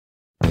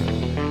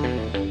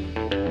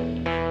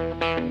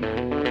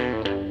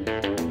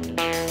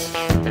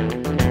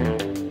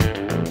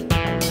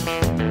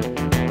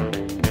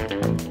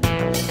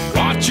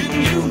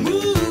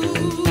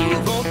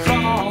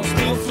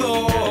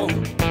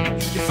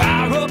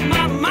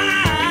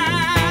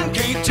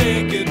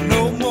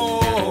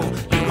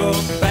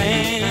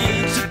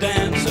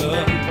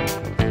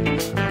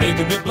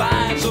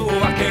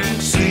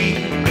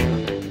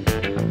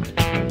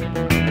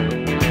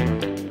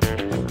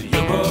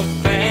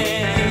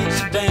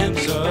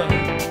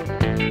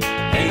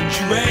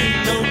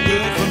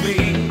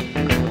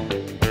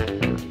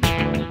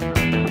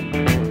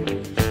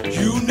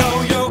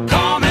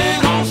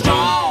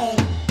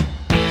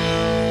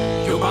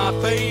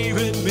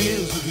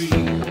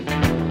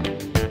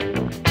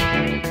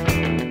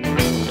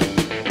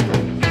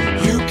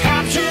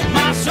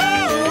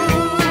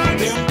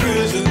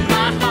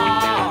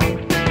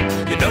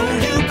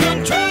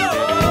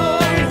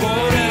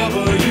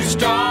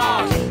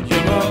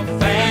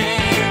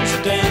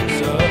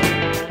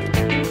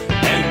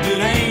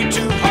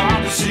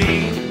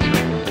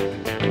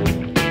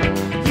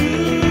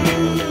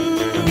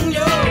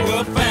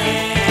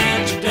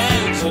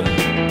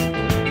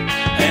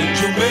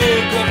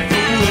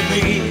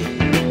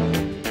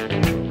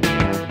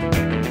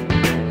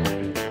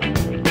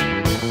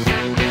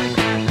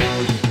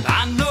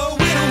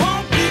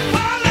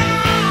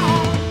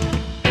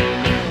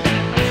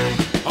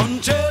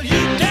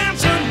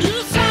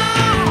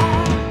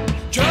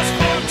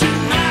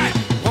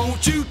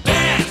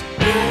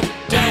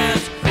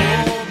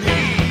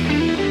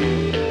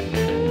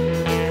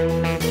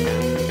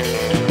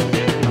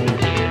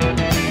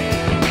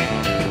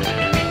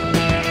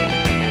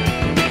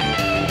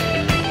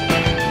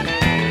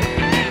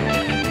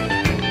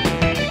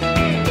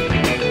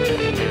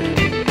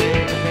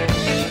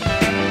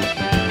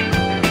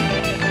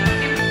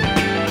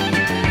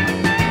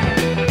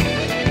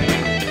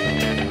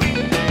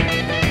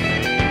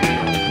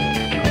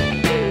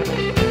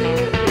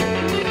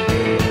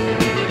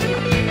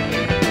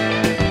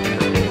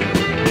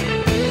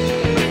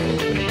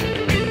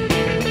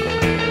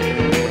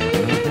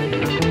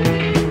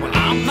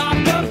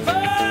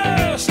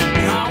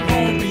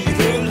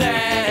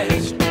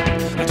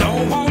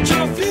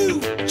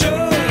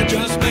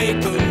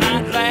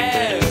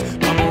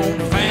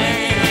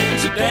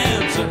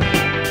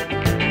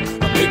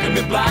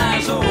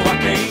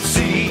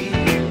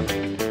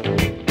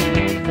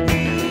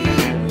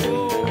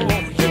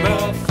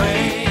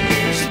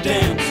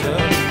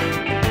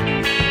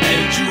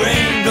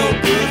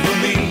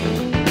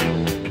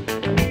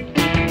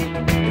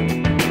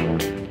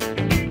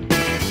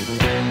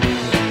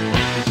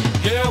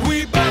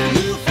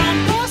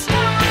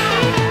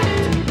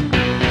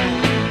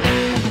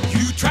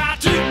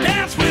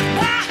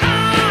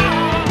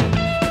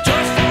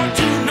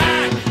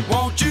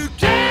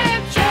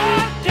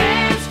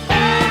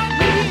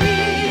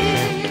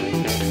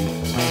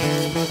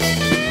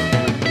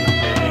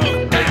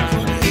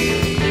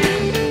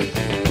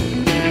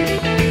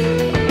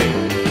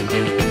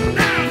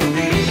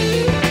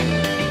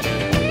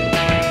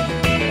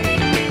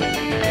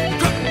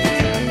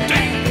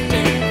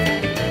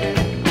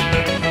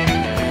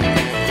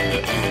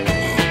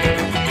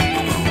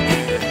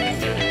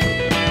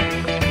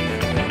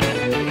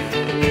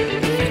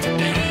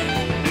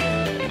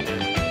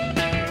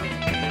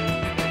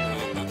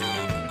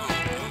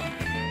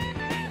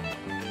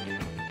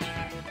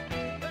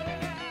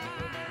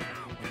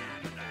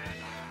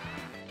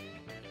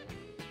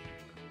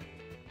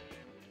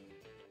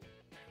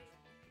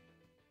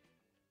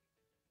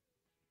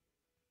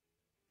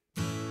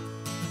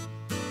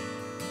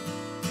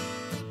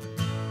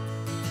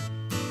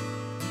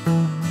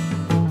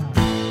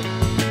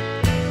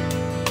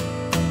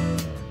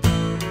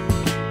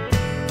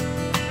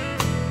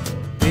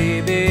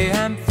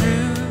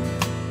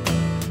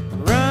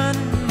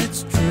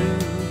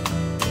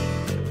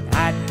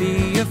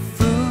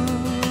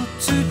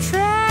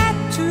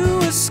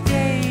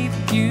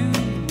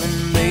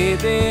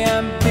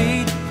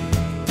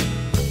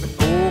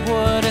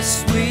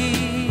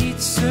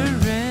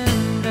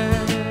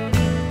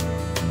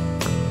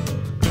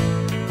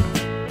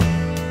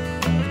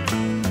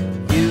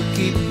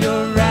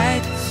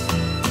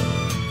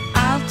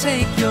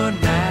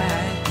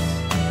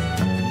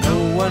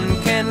one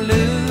can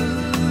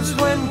lose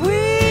when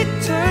we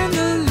turn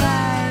the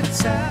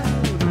lights out,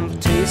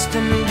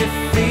 tasting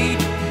defeat,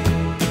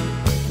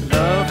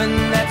 loving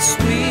that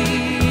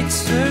sweet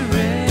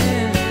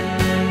surrender.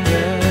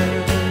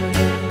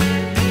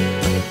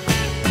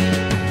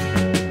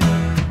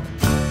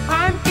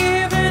 I'm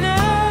giving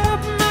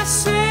up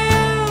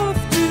myself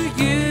to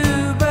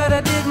you, but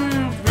I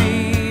didn't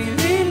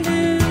really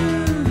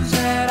lose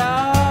at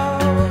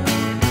all.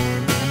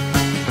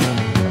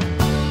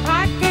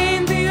 I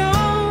gained the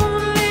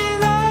only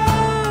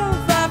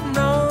love I've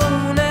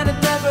known, and it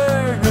never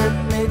hurt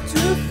me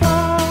to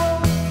fall.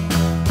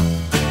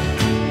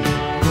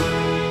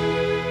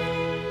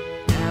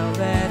 Now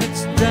that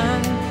it's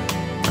done,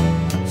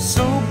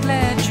 so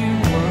glad you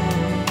won.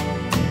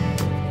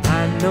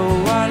 I know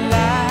our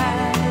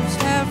lives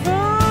have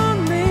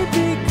only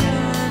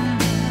begun.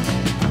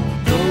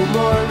 No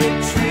more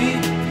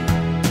retreat,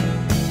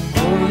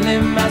 only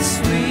my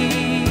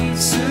sweet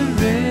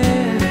surrender.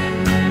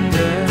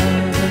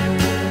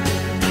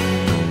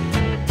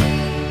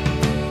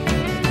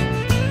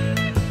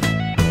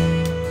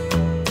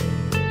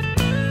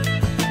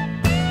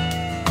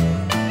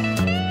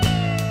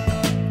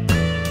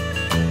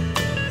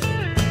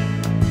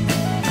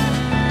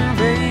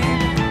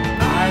 Babe,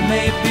 I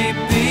may be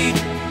beat,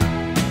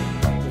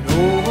 but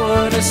oh,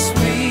 what a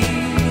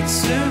sweet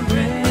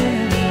surrender.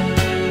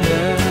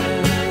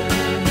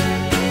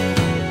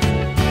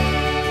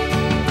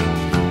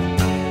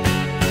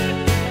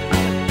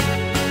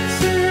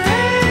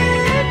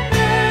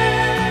 Surrender,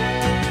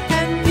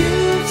 and you,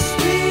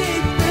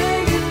 sweet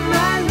thing in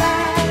my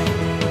life,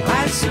 I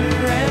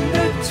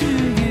surrender to you.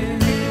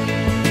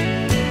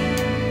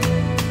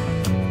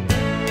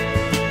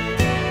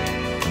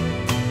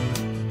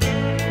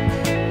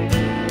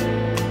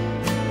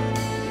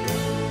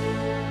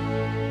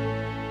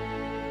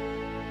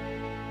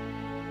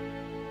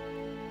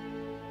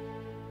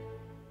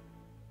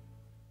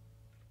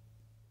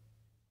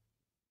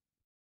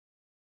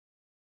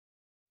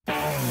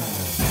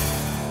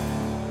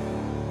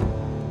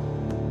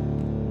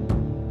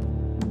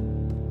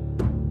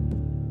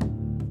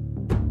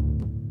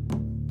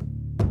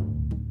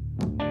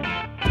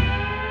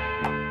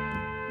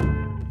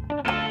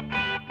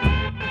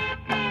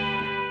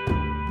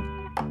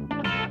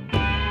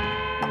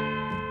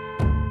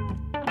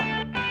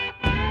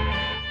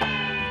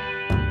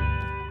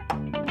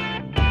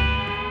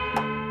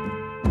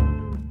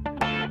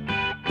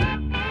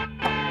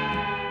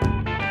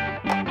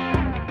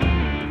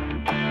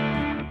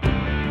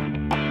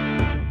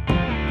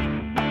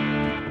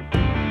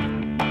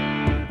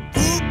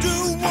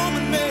 Voodoo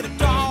woman made a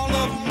doll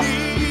of me,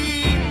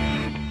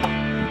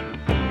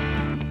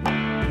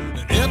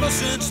 and ever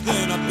since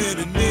then I've been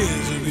in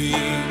misery.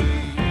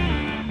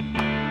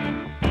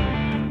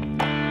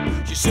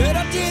 She said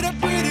I did a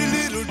pretty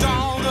little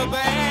daughter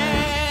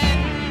bad,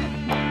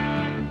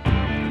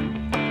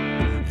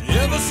 and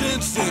ever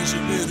since then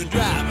she's been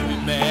driving me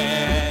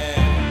mad.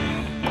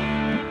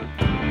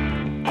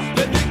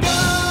 Let me go,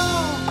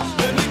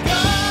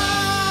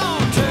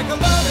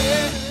 Tecolote.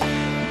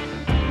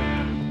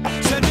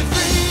 Set me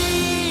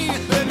free,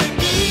 let me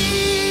be,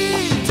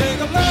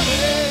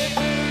 Tecolote.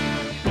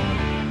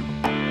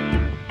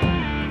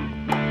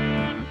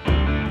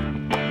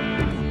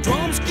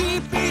 Drums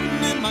keep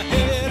beating in my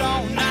head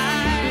all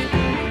night.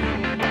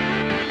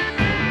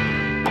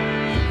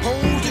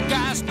 Hold the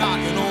guys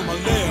knocking on my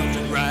left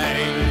and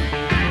right.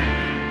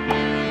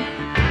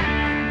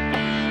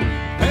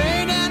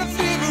 Pain and a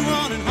fever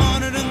running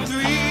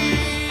 103.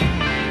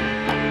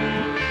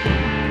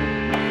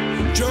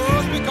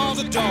 Just because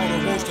a daughter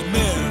wants to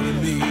marry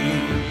me.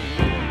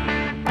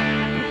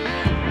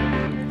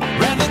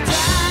 Rather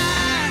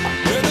die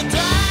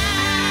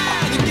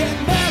than get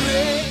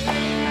married.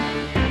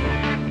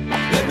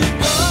 Let me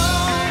go,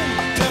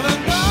 tell her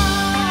no,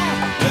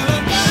 tell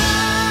her no.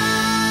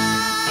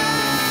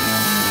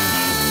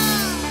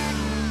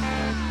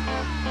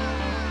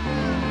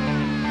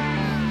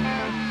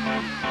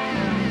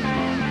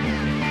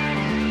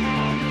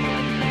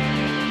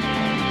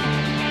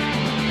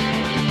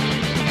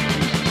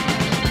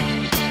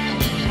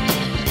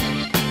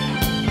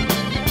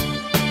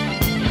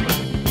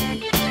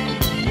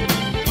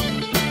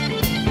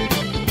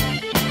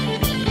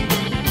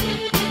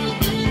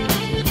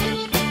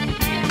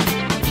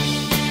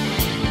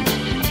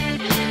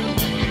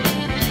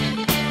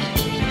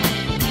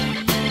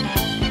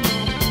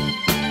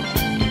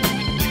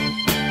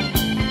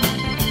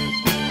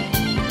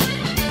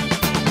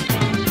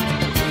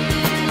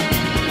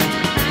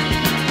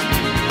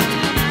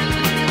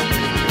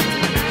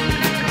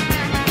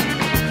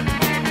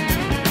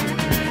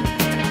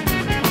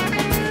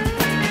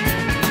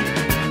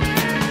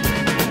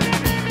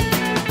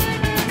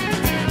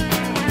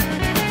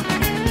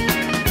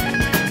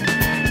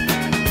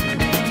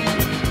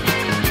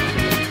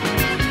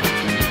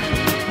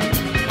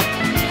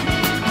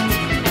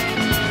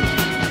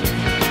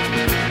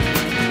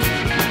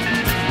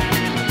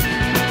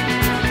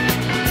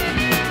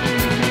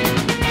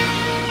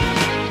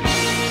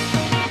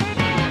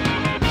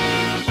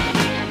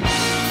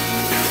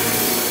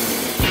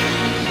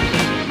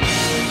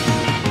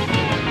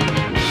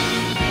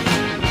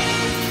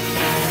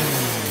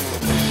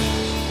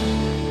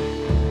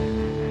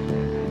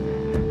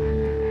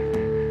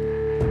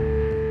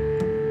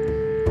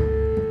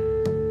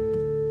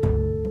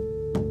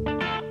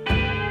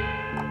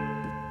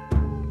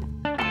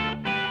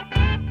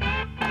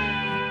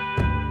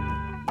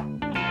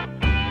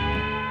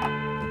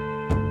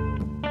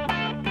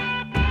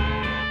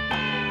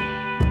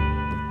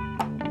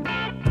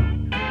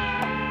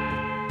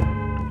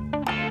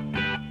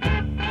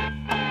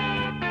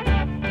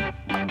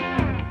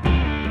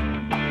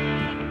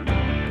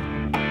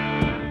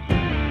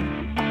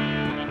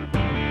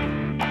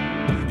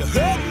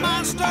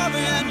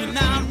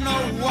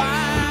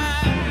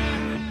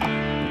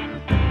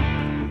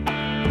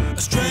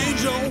 a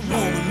strange old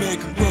woman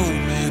make a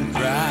grown man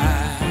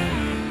cry.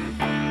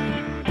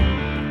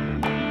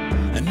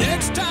 And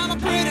next time a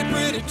pretty,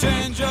 pretty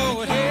turns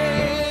your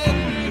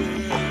head,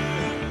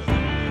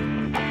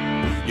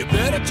 you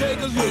better take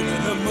a look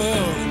at her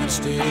mug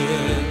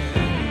instead.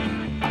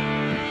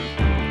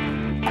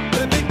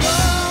 Let me go,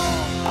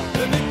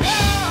 let me go,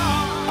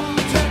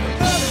 take a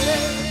look at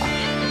it.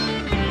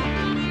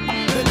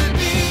 Let me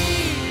be,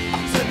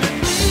 set me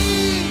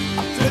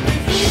free, set me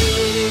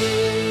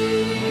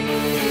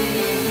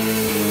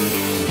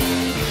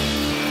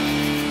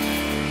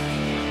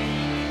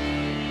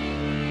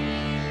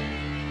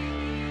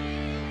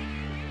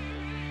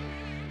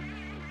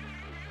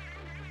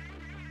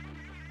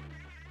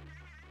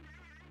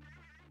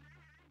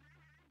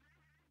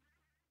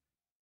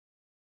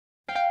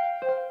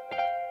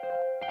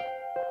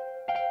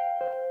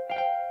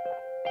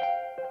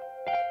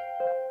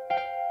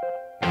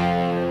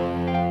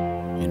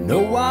You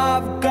know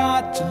I've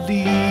got to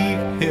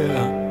leave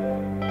here.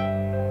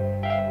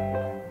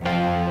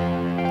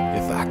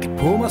 If I could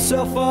pull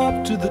myself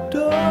up to the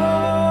door.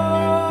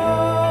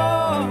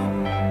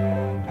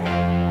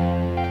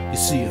 You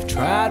see, I've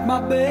tried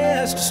my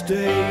best to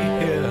stay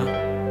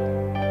here,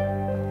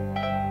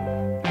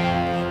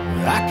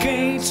 but I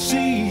can't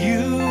see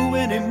you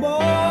anymore.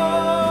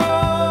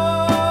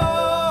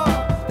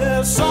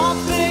 There's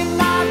something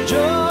I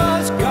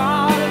just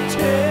gotta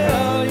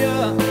tell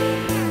you.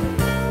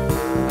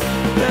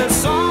 There's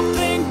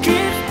something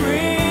keeps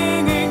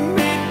bringing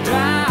me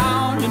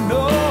down, you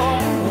know.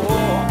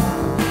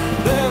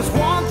 There's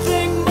one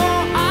thing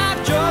more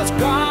I just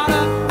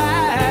gotta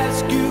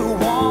ask you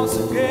once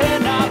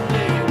again now,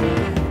 baby.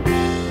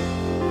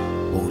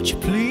 Won't you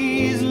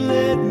please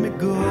let me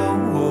go?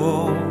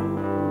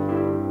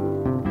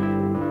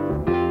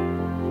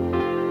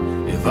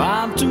 If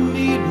I'm to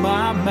meet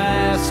my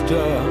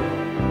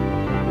master,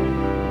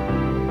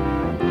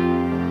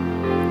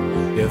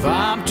 if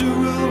I'm to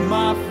rule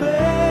my fate,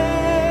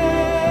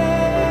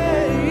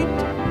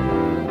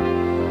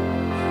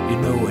 you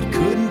know it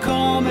couldn't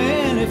come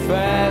any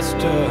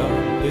faster,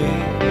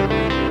 babe.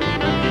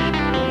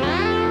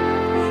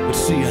 But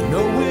see, I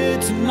know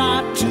it's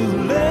not too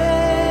late.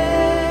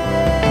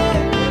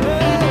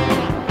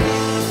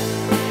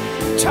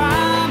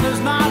 Time has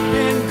not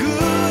been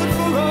good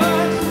for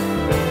us.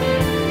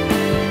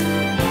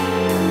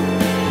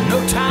 No,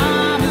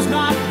 time has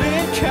not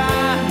been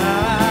kind.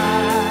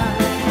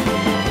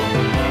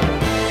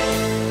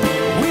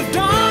 We've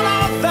done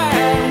all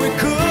that we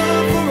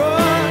could for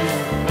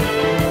us.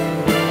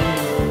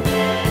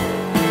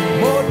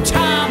 More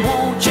time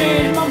won't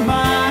change my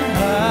mind.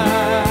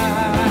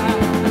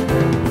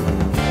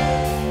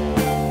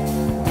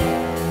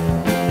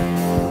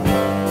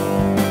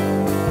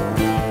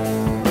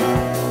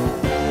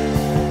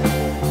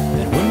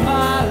 And when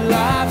my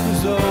life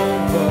is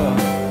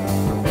over,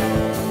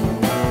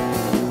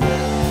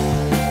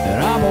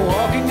 and I'm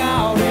walking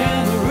out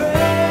in the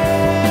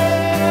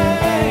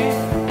rain,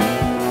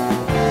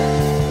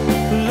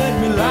 let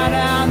me lie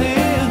down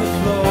in the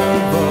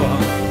clover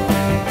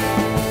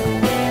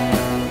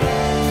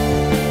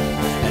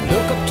and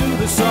look up to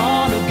the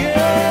sun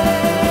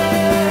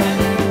again.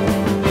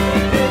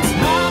 It's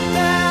not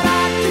that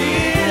I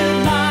did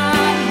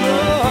not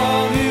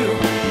love you,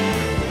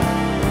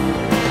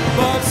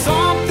 but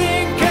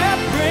something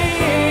kept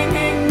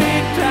bringing me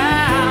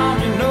down,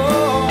 you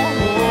know.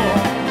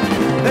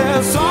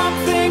 There's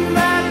something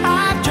that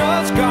I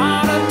just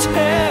gotta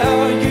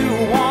tell you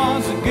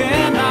once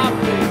again now,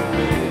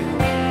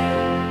 baby.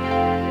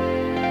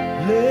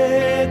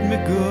 Let me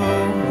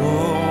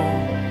go.